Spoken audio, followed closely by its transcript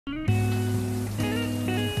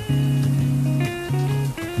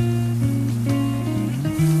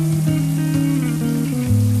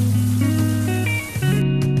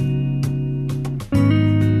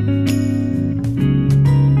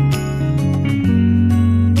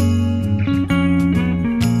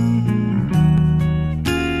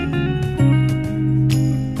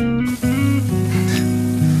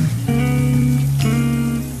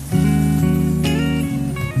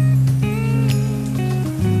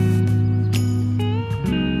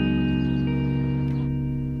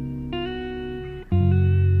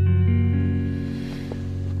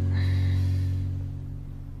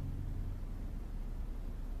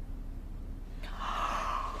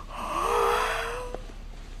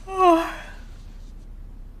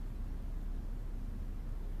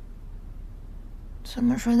怎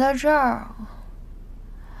么睡在这儿？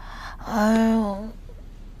哎呦，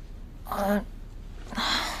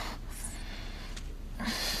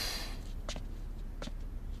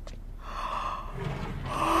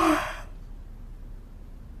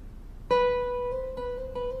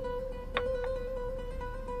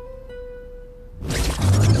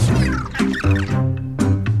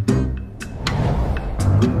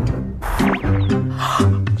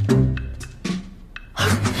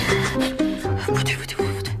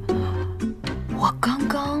我刚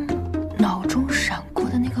刚脑中闪过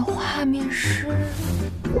的那个画面是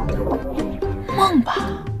梦吧？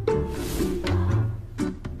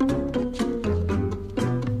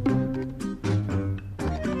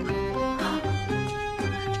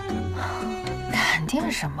肯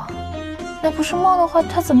定是梦。那不是梦的话，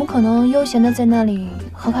他怎么可能悠闲的在那里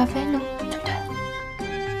喝咖啡呢？对不对？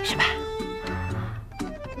是吧？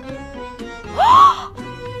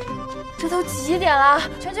这都几点了？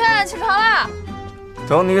圈圈，起床啦！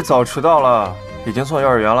等你早迟到了，已经送幼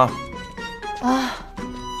儿园了。啊，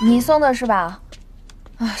你送的是吧？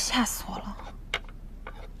啊，吓死我了！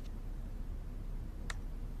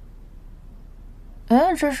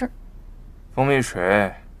哎，这是蜂蜜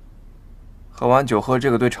水，喝完酒喝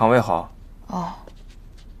这个对肠胃好。哦，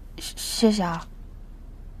谢谢啊。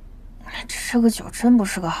这个酒真不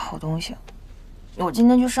是个好东西。我今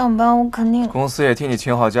天去上班，我肯定……公司也替你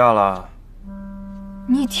请好假了。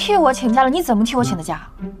你替我请假了？你怎么替我请的假？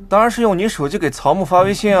当然是用你手机给曹木发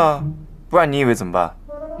微信啊，不然你以为怎么办？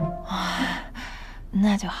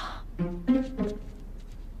那就好。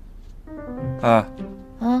哎，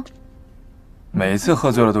每一次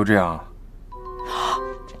喝醉了都这样。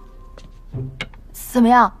怎么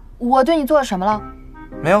样？我对你做了什么了？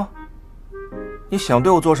没有。你想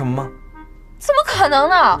对我做什么吗？怎么可能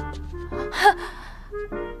呢？哼！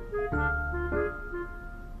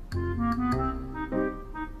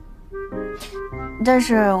但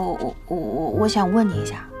是我想问你一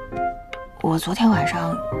下，我昨天晚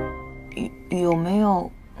上有没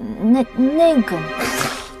有那个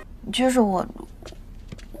你，就是我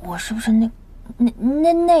是不是那个你？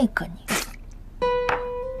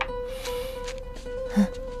哼，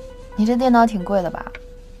你这电脑挺贵的吧？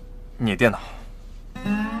你电脑？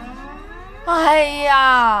哎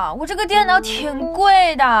呀，我这个电脑挺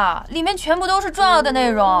贵的，里面全部都是重要的内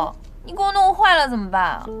容，你给我弄坏了怎么办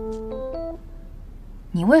啊？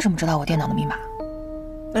你为什么知道我电脑的密码？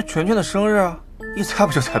那全全的生日啊，一猜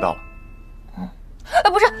不就猜到了？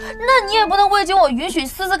不是，那你也不能未经我允许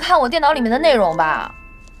私自看我电脑里面的内容吧？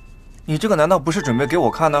你这个难道不是准备给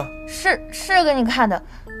我看的？是给你看的，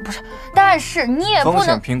不是，但是你也不能……风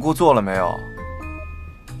险评估做了没有？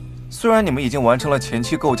虽然你们已经完成了前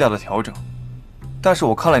期构架的调整，但是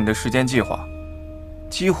我看了你的时间计划，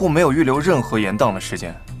几乎没有预留任何延档的时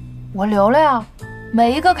间。我留了呀，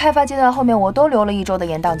每一个开发阶段后面我都留了1周的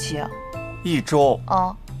延档期。1周？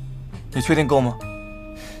啊，你确定够吗？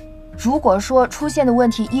如果说出现的问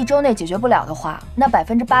题1周内解决不了的话，那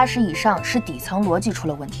80%以上是底层逻辑出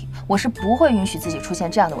了问题，我是不会允许自己出现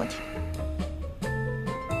这样的问题。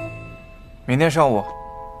明天上午，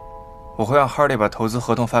我会让哈利把投资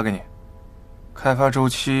合同发给你，开发周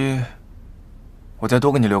期，我再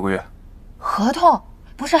多给你6个月。合同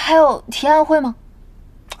不是还有提案会吗？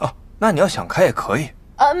哦，那你要想开也可以。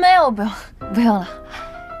没有，不用了。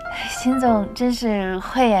邢总真是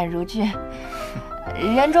慧眼如炬，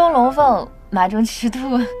人中龙凤，马中赤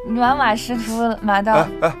兔，马识途，马到。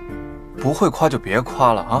哎，不会夸就别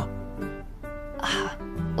夸了啊！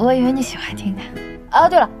我以为你喜欢听的。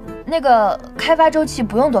对了，那个开发周期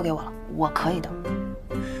不用多给我了，我可以的。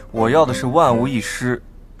我要的是万无一失，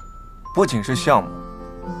不仅是项目，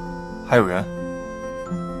还有人。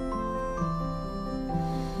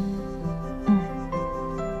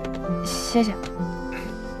谢谢。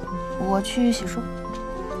我去洗漱。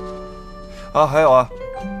还有啊，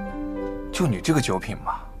就你这个酒品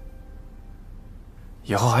嘛，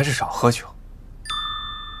以后还是少喝酒。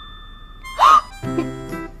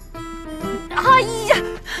哎呀！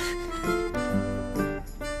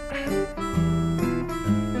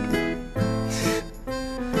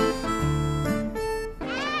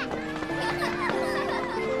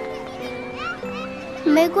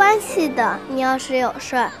没关系的，你要是有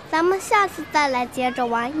事，咱们下次再来接着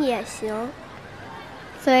玩也行。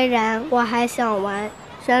虽然我还想玩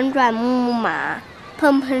旋转木马、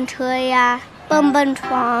碰碰车呀、蹦蹦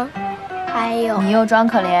床，还有……你又装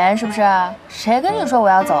可怜是不是？谁跟你说我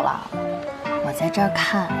要走了？我在这儿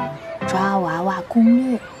看抓娃娃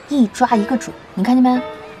攻略，一抓一个准，你看见没？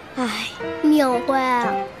哎，敏慧，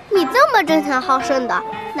你这么争强好胜的，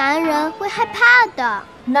男人会害怕的。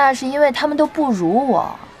那是因为他们都不如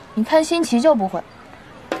我。你看新奇就不会，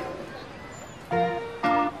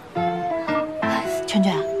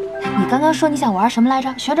刚刚说你想玩什么来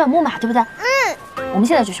着？旋转木马，对不对？我们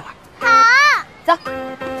现在就去玩。好，走。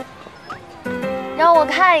让我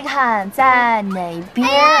看一看在哪边。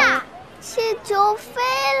哎呀，气球飞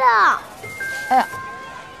了！哎呀，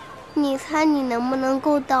你猜你能不能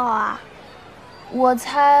够到啊？我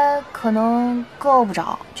猜可能够不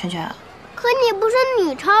着，圈圈。可你不是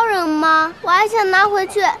女超人吗？我还想拿回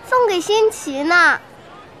去送给新奇呢。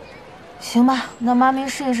行吧，那妈咪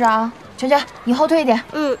试一试啊。圈圈，你后退一点。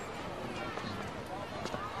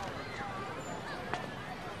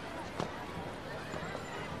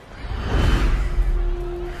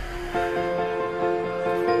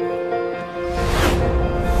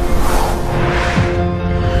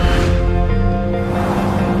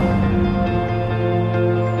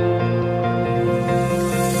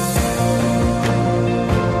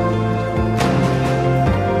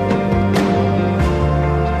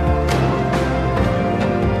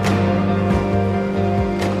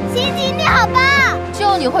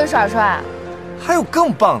你会耍帅，还有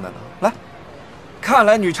更棒的呢！来，看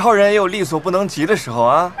来女超人也有力所不能及的时候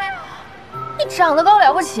啊！你长得高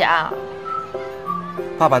了不起啊！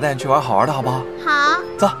爸爸带你去玩好玩的，好不好？好，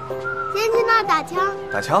走。先去那儿打枪。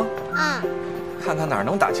打枪？看看哪儿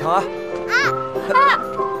能打枪啊！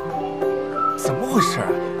怎么回事啊？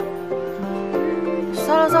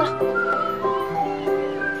算了算了。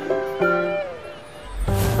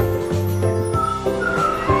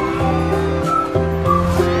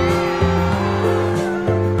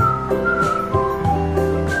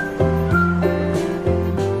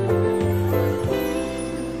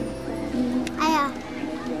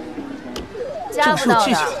这个是有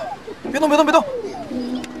技巧的，别动别动别动，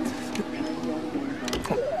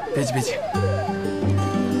别急别急。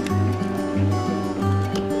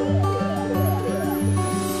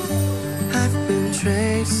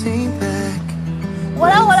我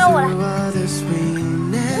来我来我来，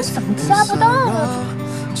你怎么加不到呢？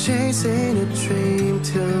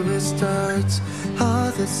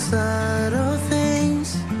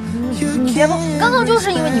你别碰，刚刚就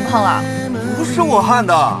是因为你碰了，不是我焊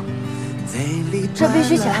的。这必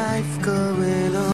须起来。